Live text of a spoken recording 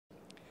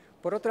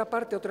Por otra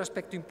parte, otro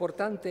aspecto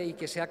importante y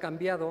que se ha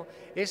cambiado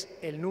es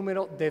el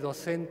número de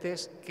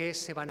docentes que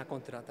se van a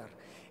contratar.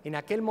 En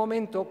aquel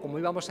momento, como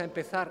íbamos a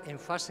empezar en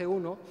fase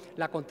 1,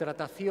 la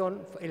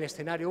contratación, el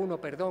escenario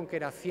 1, perdón, que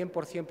era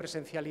 100%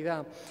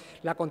 presencialidad,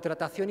 la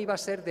contratación iba a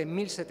ser de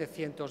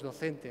 1.700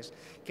 docentes,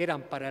 que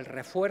eran para el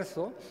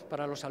refuerzo,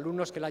 para los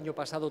alumnos que el año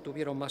pasado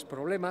tuvieron más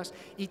problemas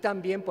y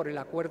también por el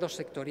acuerdo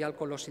sectorial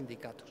con los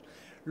sindicatos.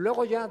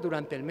 Luego ya,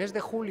 durante el mes de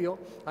julio,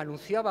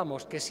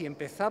 anunciábamos que si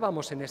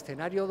empezábamos en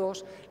escenario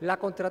 2, la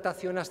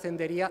contratación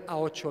ascendería a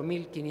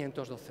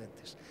 8.500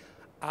 docentes.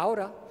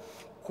 Ahora,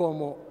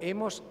 como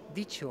hemos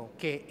dicho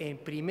que en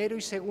primero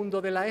y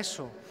segundo de la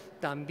ESO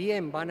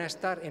también van a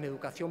estar en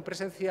educación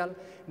presencial,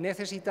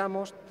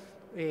 necesitamos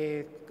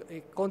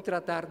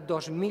contratar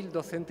 2.000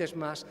 docentes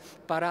más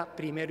para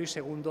primero y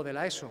segundo de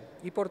la ESO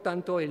y, por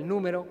tanto, el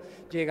número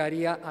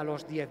llegaría a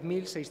los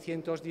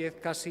 10.610,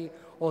 casi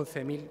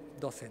 11.000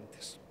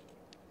 docentes.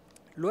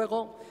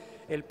 Luego,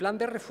 el plan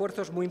de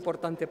refuerzo es muy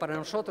importante para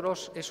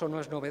nosotros, eso no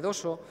es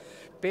novedoso,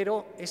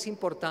 pero es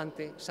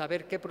importante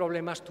saber qué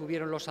problemas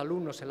tuvieron los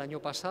alumnos el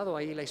año pasado,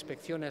 ahí la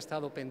inspección ha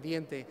estado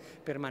pendiente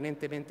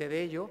permanentemente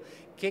de ello,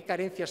 qué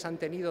carencias han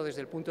tenido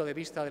desde el punto de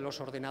vista de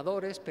los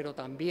ordenadores, pero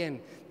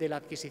también de la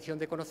adquisición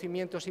de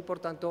conocimientos y, por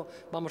tanto,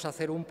 vamos a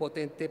hacer un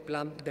potente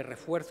plan de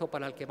refuerzo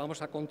para el que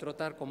vamos a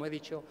contratar, como he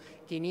dicho,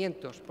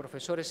 500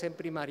 profesores en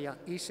primaria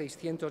y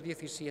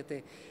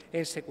 617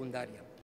 en secundaria.